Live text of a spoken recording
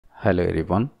Hello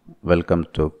everyone, welcome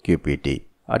to QPT.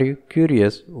 Are you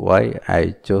curious why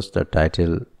I chose the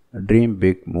title Dream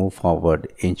Big, Move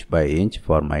Forward Inch by Inch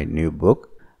for my new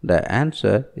book? The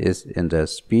answer is in the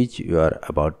speech you are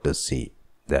about to see,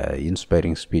 the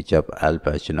inspiring speech of Al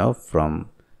Pacino from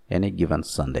Any Given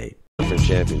Sunday. For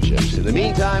championships. In the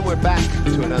meantime, we're back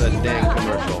to another dang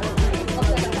commercial.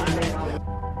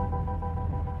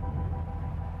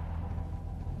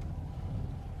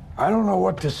 I don't know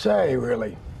what to say,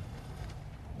 really.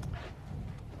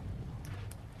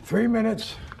 3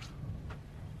 minutes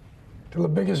till the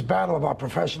biggest battle of our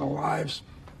professional lives.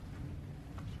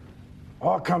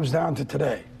 All comes down to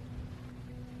today.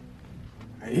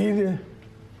 Either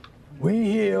we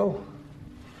heal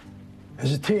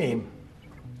as a team,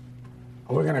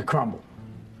 or we're gonna crumble.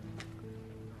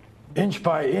 Inch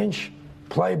by inch,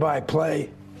 play by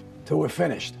play, till we're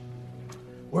finished.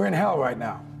 We're in hell right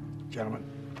now, gentlemen.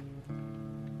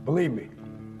 Believe me.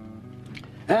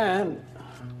 And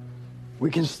we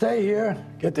can stay here,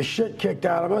 get the shit kicked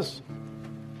out of us,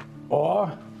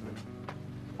 or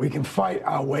we can fight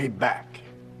our way back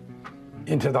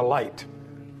into the light.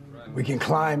 We can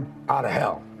climb out of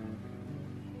hell.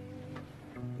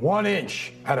 1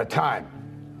 inch at a time.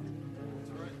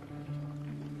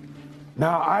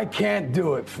 Now, I can't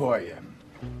do it for you.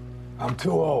 I'm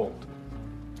too old.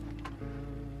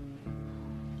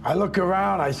 I look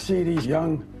around, I see these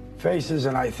young faces,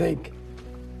 and I think,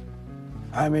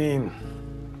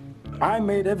 I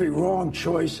made every wrong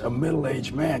choice a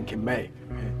middle-aged man can make.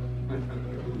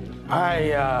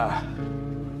 I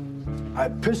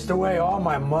pissed away all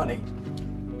my money,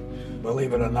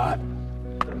 believe it or not.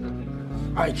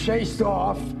 I chased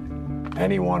off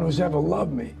anyone who's ever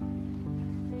loved me.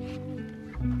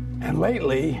 And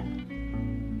lately,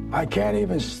 I can't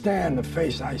even stand the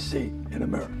face I see in the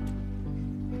mirror.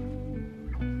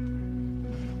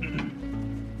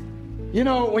 You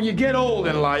know, when you get old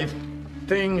in life,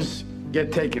 things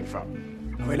get taken from you.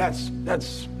 I mean,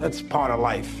 that's part of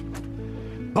life.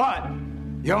 But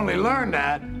you only learn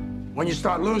that when you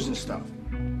start losing stuff.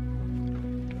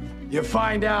 You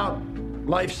find out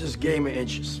life's this game of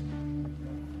inches.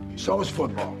 So is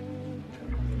football.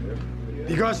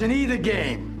 Because in either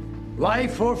game,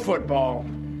 life or football,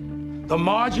 the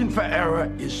margin for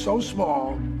error is so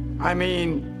small. I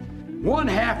mean,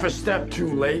 1/2 a step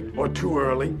too late or too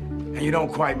early, and you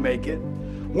don't quite make it.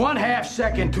 1/2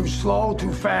 second too slow,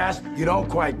 too fast, you don't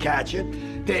quite catch it.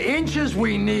 The inches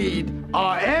we need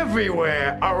are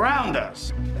everywhere around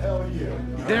us. Hell yeah.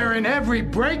 They're in every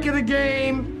break of the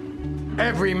game,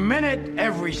 every minute,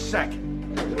 every second.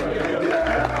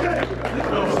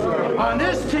 On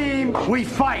this team, we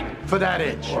fight for that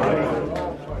inch.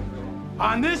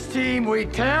 On this team, we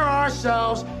tear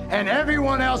ourselves and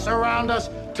everyone else around us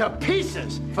to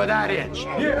pieces for that inch.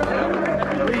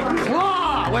 We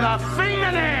claw with our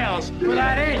fingernails for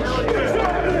that inch.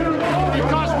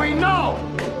 Because we know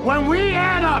when we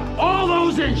add up all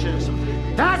those inches,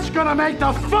 that's gonna make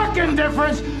the fucking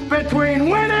difference between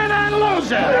winning and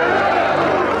losing.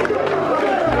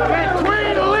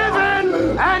 Between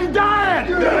living and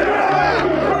dying.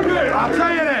 I'll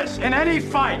tell you this, in any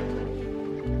fight,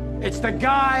 it's the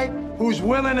guy who's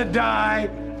willing to die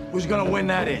who's gonna win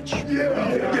that inch.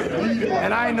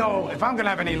 And I know if I'm gonna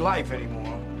have any life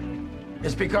anymore,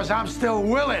 it's because I'm still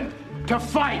willing to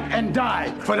fight and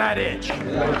die for that inch.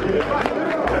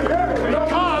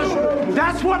 Because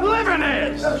that's what living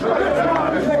is.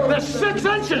 The 6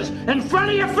 inches in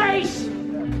front of your face.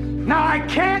 Now, I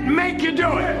can't make you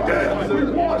do it.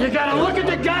 You gotta look at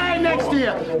the guy next to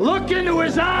you. Look into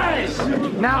his eyes.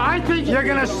 Now, I think you're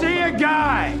gonna see a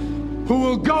guy who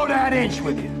will go that inch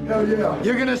with you. Hell yeah.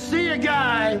 You're gonna see a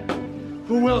guy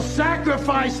who will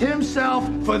sacrifice himself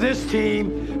for this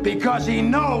team because he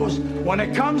knows when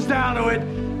it comes down to it,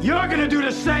 you're gonna do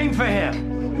the same for him.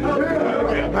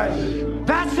 Right?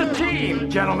 That's the team,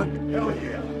 gentlemen. Hell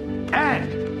yeah. And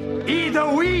either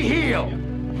we heal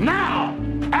now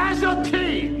as a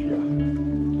team,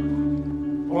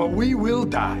 or we will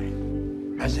die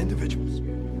as individuals.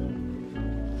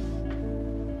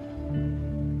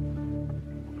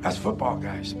 That's football,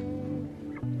 guys.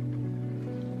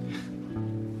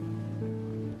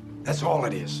 That's all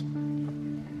it is.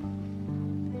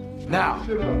 Now,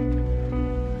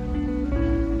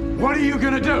 what are you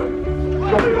gonna do?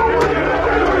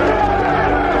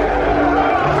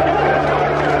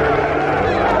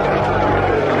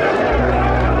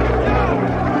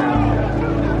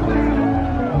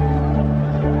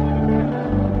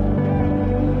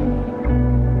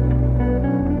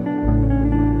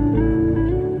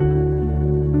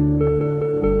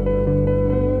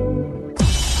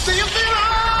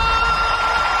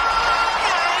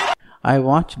 I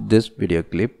watched this video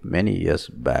clip many years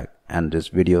back, and this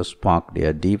video sparked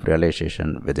a deep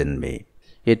realization within me.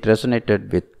 It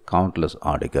resonated with countless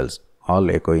articles, all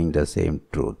echoing the same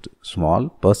truth. Small,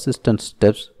 persistent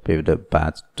steps pave the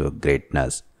path to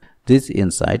greatness. These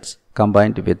insights,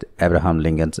 combined with Abraham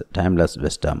Lincoln's timeless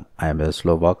wisdom, "I am a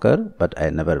slow walker, but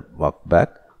I never walk back,"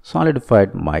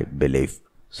 solidified my belief.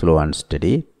 Slow and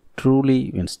steady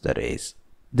truly wins the race.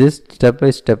 This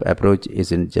step-by-step approach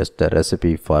isn't just a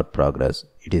recipe for progress,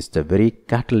 it is the very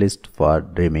catalyst for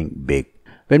dreaming big.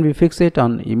 When we fixate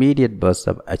on immediate bursts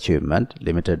of achievement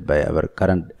limited by our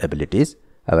current abilities,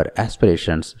 our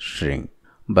aspirations shrink.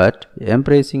 But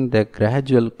embracing the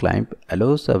gradual climb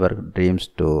allows our dreams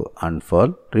to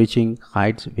unfold, reaching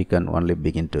heights we can only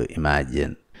begin to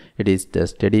imagine. It is the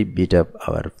steady beat of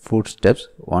our footsteps,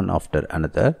 one after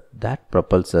another, that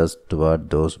propels us toward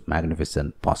those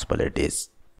magnificent possibilities.